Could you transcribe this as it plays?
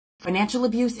Financial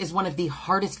abuse is one of the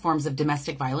hardest forms of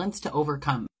domestic violence to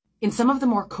overcome. In some of the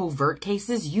more covert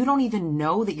cases, you don't even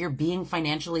know that you're being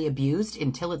financially abused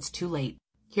until it's too late.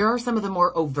 Here are some of the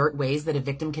more overt ways that a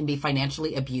victim can be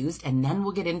financially abused, and then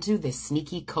we'll get into the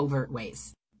sneaky covert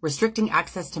ways. Restricting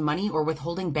access to money or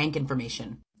withholding bank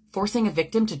information. Forcing a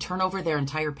victim to turn over their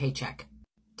entire paycheck.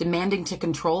 Demanding to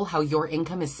control how your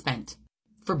income is spent.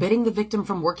 Forbidding the victim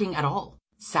from working at all.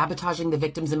 Sabotaging the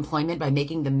victim's employment by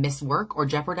making them miss work or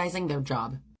jeopardizing their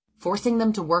job. Forcing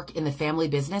them to work in the family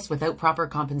business without proper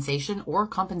compensation or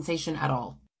compensation at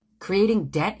all. Creating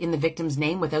debt in the victim's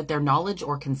name without their knowledge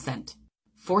or consent.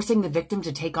 Forcing the victim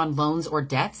to take on loans or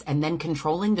debts and then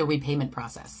controlling the repayment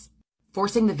process.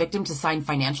 Forcing the victim to sign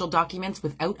financial documents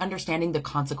without understanding the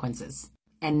consequences.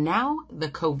 And now, the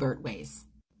covert ways.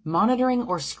 Monitoring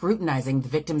or scrutinizing the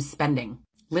victim's spending.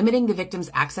 Limiting the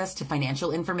victim's access to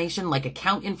financial information like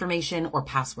account information or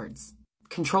passwords.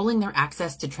 Controlling their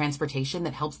access to transportation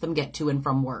that helps them get to and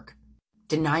from work.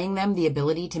 Denying them the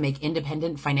ability to make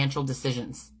independent financial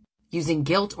decisions. Using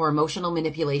guilt or emotional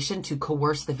manipulation to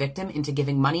coerce the victim into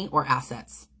giving money or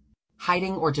assets.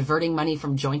 Hiding or diverting money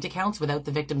from joint accounts without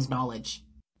the victim's knowledge.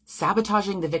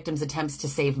 Sabotaging the victim's attempts to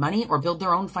save money or build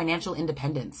their own financial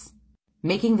independence.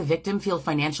 Making the victim feel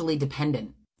financially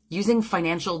dependent. Using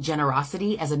financial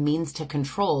generosity as a means to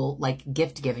control, like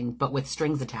gift giving, but with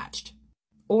strings attached.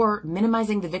 Or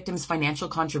minimizing the victim's financial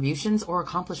contributions or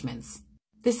accomplishments.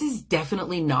 This is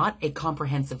definitely not a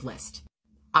comprehensive list.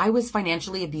 I was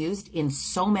financially abused in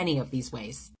so many of these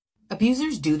ways.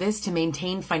 Abusers do this to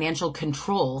maintain financial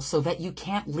control so that you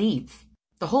can't leave.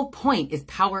 The whole point is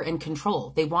power and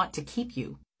control. They want to keep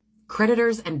you.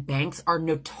 Creditors and banks are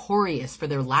notorious for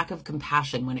their lack of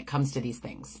compassion when it comes to these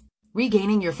things.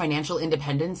 Regaining your financial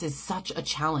independence is such a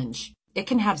challenge. It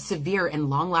can have severe and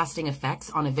long-lasting effects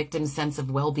on a victim's sense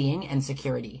of well-being and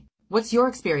security. What's your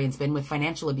experience been with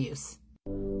financial abuse?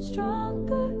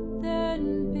 Stronger.